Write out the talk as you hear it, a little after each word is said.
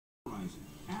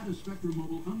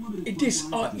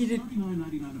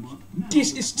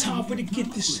This is time for to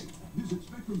get this.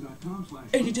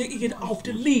 And you take it off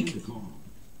the leak.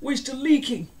 Where's the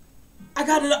leaking? I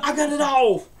got it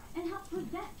off.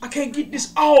 I can't get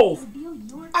this off.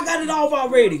 I got it off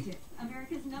already.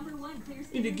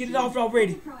 You need to get it off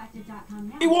already.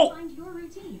 It won't.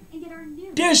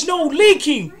 There's no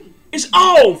leaking. It's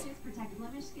off.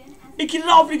 You get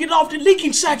it off the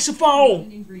leaking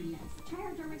saxophone.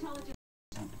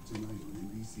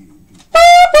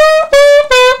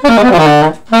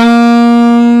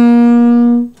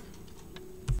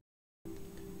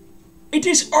 It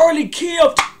is early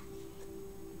kill.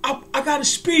 I got a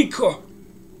speaker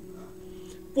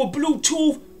with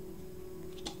Bluetooth.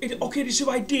 Okay, this is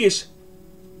like this.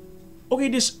 Okay,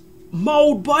 this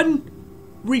mode button,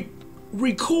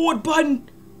 record button,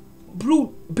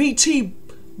 BT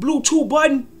Bluetooth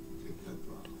button,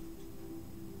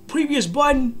 previous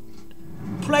button,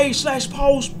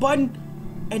 play/pause button,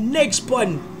 and next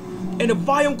button, and the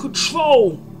volume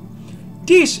control.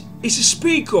 This is a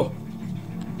speaker.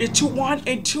 It's 2 1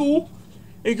 and 2.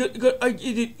 It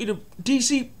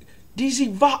DC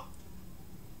vibe.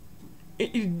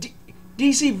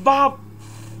 DC vibe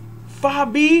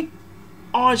 5B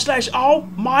on/off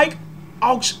mic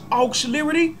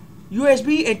auxiliary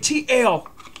USB and TL.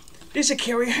 This is a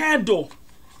carry handle.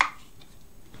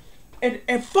 And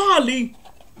finally,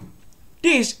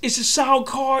 this is a sound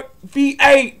card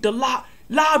V8, the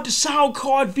live the sound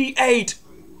card V8.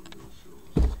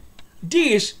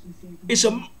 This is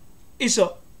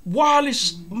a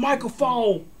wireless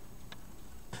microphone.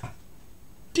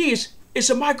 This is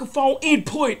a microphone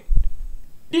input.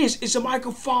 This is a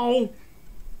microphone.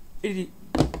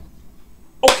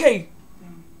 Okay,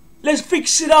 let's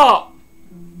fix it up.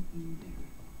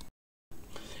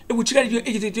 And what you gotta do?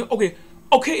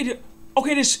 Okay,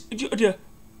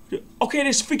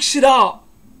 let's fix it up.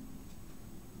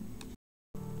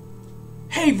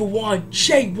 Hey everyone,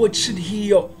 Jay Woodson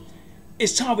here.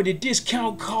 It's time for the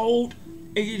discount code.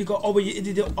 And you go over here.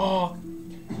 You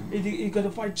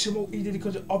gotta find some more. You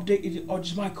gotta update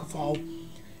this microphone.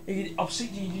 And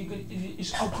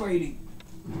it's upgrading.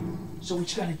 So what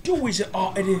you gotta do is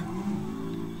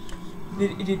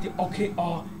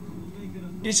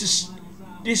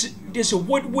there's a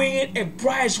woodwind and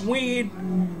brass wind.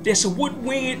 There's a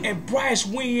woodwind and brass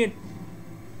wind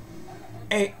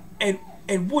and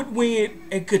woodwind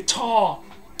and guitar.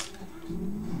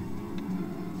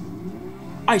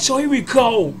 Alright, so here we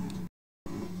go.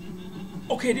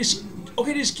 Okay, this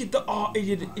get the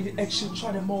it actually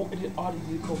try to mode the audio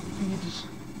go.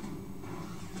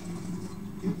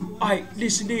 Alright,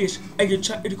 listen to this. And you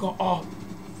try to go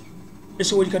and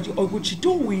so what you got to do? What you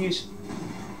do is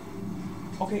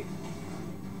okay.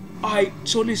 Alright,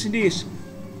 so listen to this.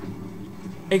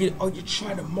 And you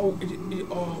try to mode the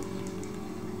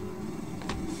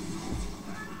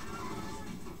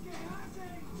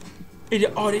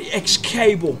XLR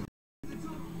cable.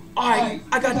 I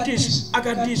got this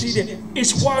either.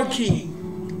 It's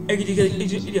working.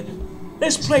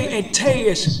 Let's play and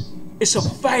test. It's a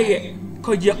fad.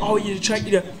 Cause you track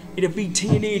the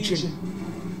V10 engine.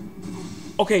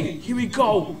 Okay, here we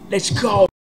go. Let's go.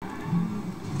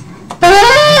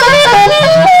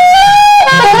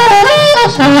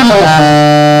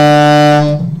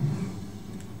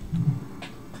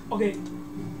 Okay.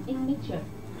 In mixture.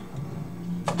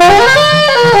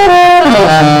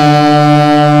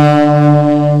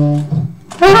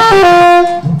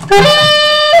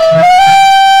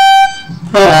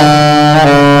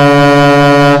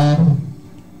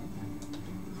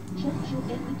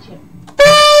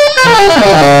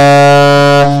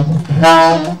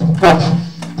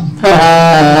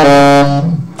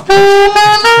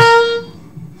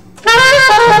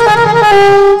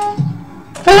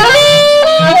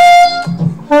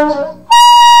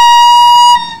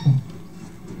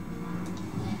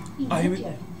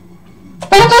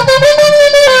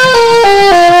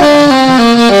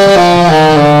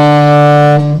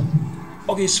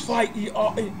 Okay, it's fight.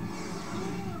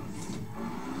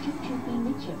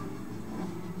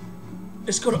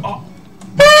 Let's go to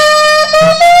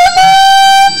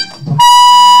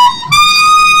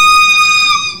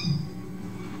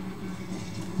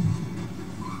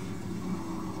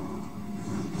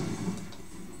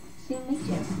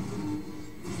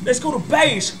let's go to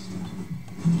bass.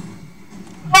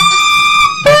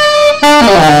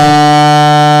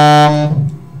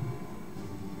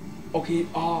 Okay,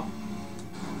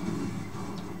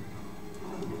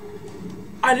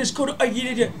 I just go to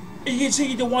you can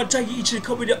see the one time you each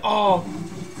come with the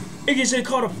it gets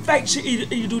called effects.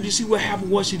 You do to see what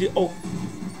happened once you did. Oh,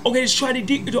 okay, let's try to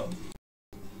dig.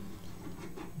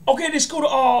 Okay, let's go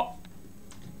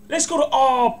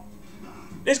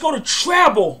to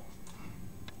treble.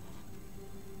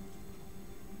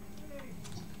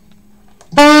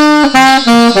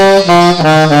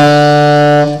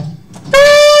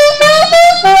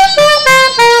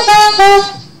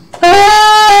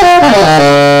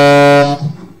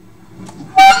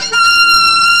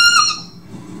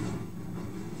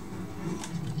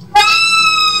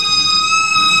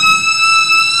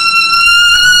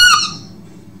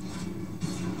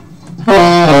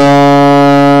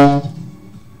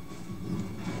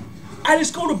 And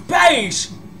let's go to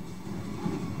bass.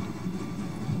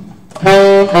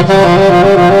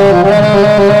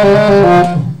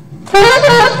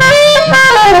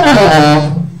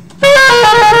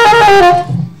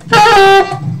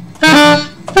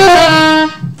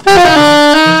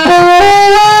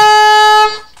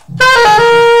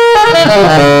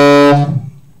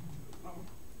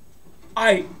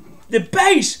 Alright, the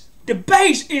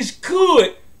bass is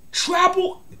good.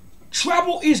 Treble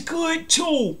is good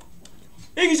too.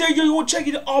 You say you want to check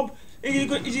it up.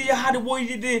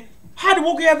 How to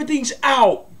work everything's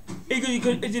out.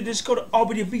 Let's go to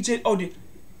Onboard Effects.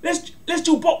 Let's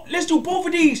do both. Let's do both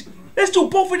of these. Let's do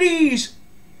both of these.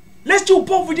 Let's do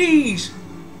both of these.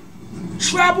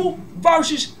 Treble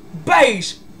versus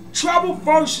bass. Treble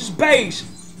versus bass.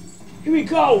 Here we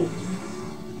go.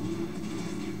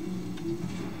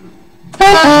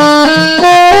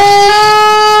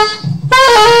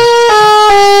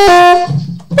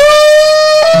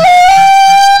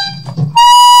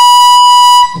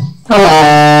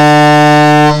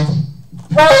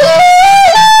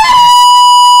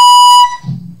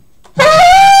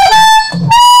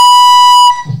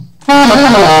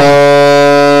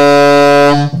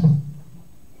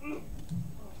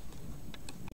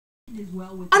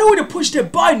 I don't want to push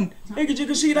that button. You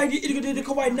can see like it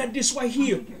come right now. This right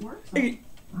here. I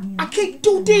can't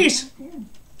do this.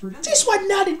 This right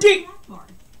now, the dick.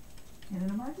 In an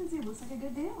emergency, it looks like a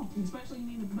good deal. Especially you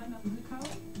need to button up a good coat.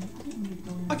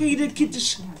 I can't get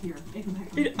this.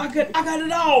 I got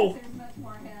it all.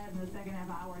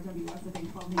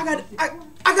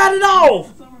 I got it all.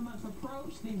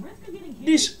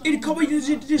 This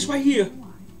right here.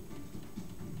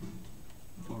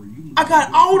 I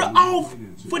got all the off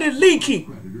for the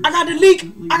leaking. I got the leak.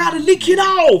 I got to leak it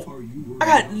off. I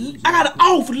got an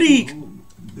off leak.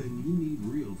 Then you need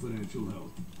real financial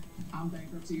help. I'm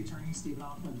bankruptcy attorney Stephen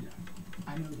Hoffman.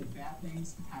 I know that bad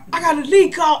things happen. I got a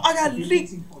leak off. I got a leak.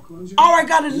 Alright,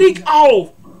 got a leak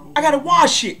off. I gotta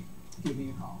wash it. Give me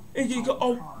a call. And you go,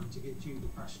 oh. To get you the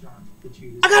fresh start that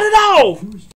you I got it off.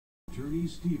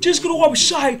 Just go to our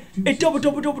website at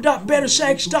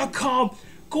www.bettersax.com.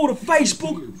 Go to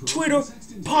Facebook, Twitter,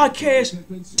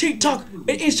 podcast, TikTok, and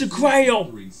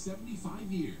Instagram.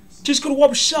 Just go to our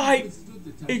website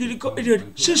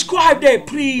and subscribe there,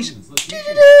 please.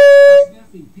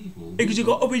 And you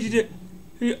go over to the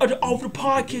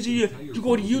podcast. You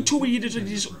go to YouTube and you just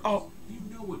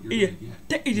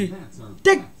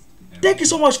thank you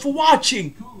so much for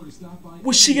watching.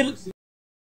 We'll see you.